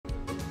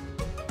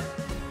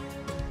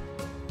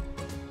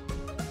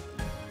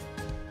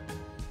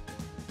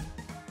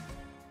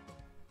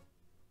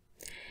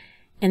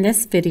In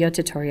this video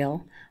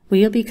tutorial,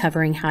 we will be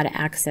covering how to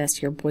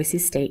access your Boise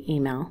State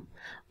email,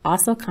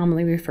 also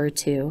commonly referred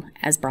to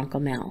as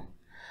Broncomail.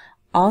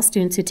 All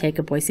students who take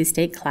a Boise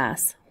State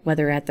class,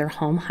 whether at their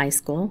home high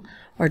school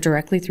or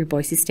directly through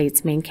Boise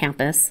State's main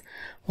campus,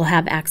 will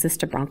have access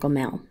to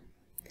Broncomail.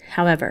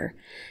 However,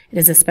 it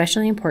is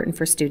especially important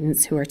for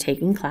students who are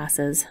taking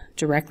classes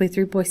directly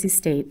through Boise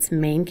State's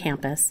main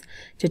campus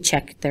to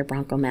check their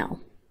Broncomail.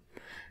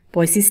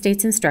 Boise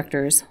State's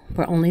instructors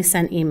will only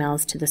send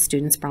emails to the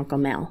student's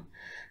Broncomail,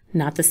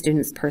 not the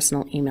student's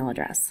personal email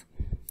address.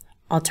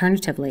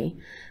 Alternatively,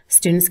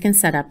 students can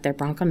set up their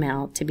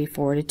Broncomail to be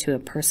forwarded to a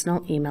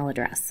personal email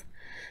address.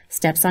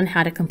 Steps on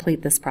how to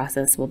complete this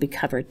process will be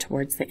covered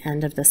towards the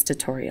end of this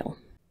tutorial.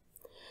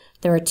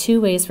 There are two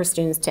ways for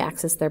students to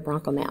access their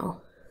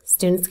Broncomail.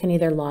 Students can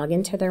either log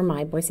into their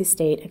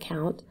MyBoiseState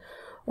account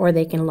or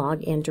they can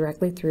log in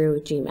directly through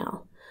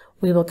Gmail.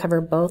 We will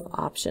cover both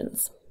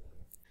options.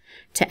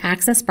 To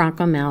access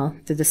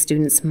Broncomail through the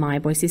student's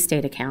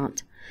MyBoiseState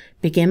account,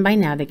 begin by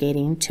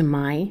navigating to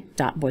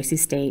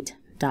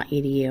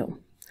my.boisestate.edu.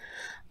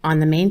 On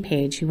the main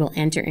page, you will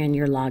enter in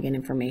your login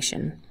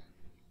information.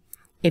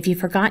 If you've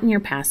forgotten your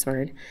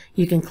password,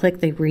 you can click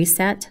the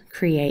Reset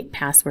Create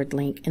Password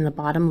link in the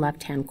bottom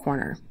left-hand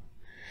corner.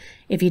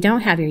 If you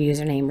don't have your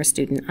username or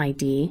student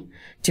ID,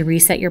 to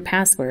reset your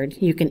password,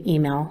 you can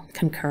email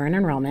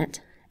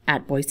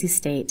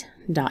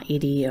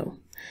concurrentenrollment@boisestate.edu,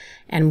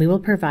 and we will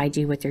provide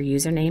you with your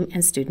username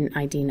and student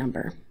ID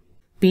number.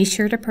 Be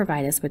sure to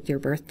provide us with your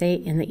birth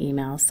date in the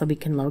email so we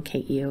can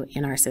locate you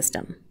in our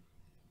system.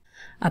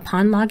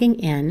 Upon logging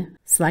in,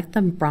 select the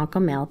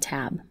Broncomail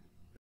tab.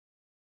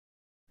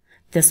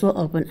 This will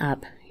open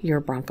up your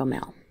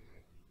Broncomail.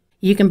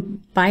 You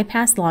can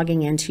bypass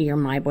logging into your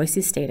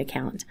MyBoiseState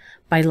account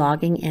by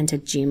logging into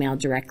Gmail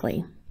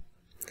directly.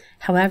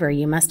 However,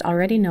 you must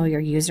already know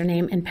your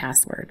username and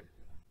password.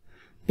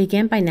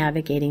 Begin by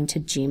navigating to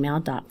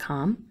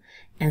gmail.com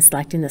and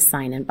selecting the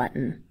Sign In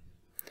button.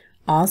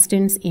 All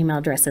students' email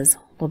addresses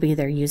will be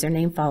their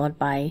username followed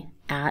by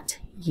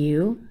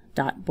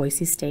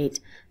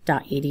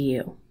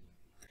 @u.boisestate.edu.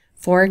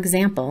 For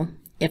example,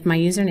 if my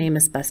username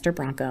is Buster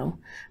Bronco,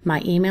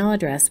 my email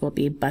address will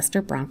be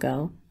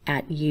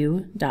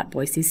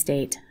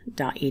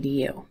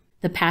busterbronco@u.boisestate.edu.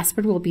 The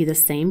password will be the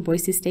same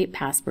Boise State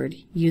password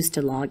used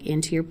to log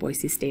into your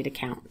Boise State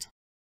account.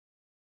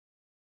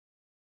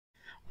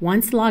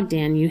 Once logged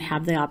in, you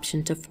have the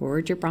option to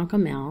forward your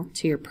Broncomail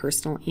to your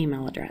personal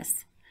email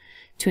address.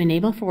 To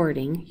enable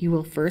forwarding, you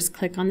will first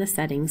click on the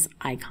Settings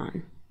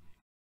icon.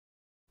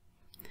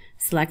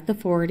 Select the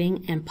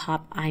Forwarding and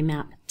Pop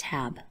IMAP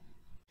tab.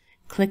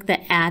 Click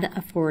the Add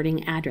a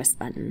Forwarding Address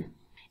button.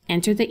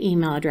 Enter the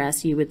email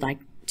address you would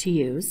like to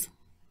use.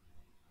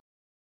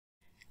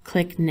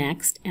 Click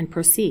Next and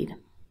proceed.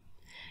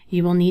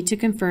 You will need to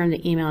confirm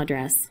the email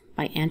address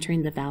by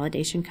entering the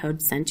validation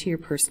code sent to your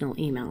personal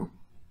email.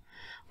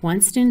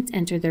 Once students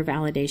enter their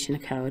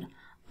validation code,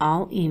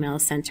 all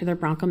emails sent to their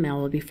Broncomail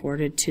will be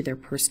forwarded to their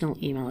personal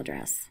email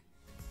address.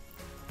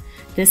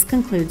 This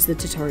concludes the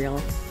tutorial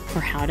for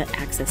how to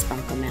access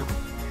Broncomail.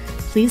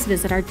 Please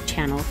visit our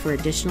channel for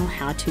additional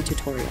how-to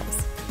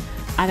tutorials.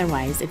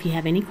 Otherwise, if you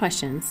have any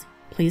questions,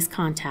 please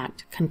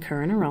contact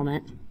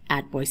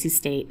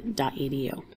concurrentenrollment@boisestate.edu.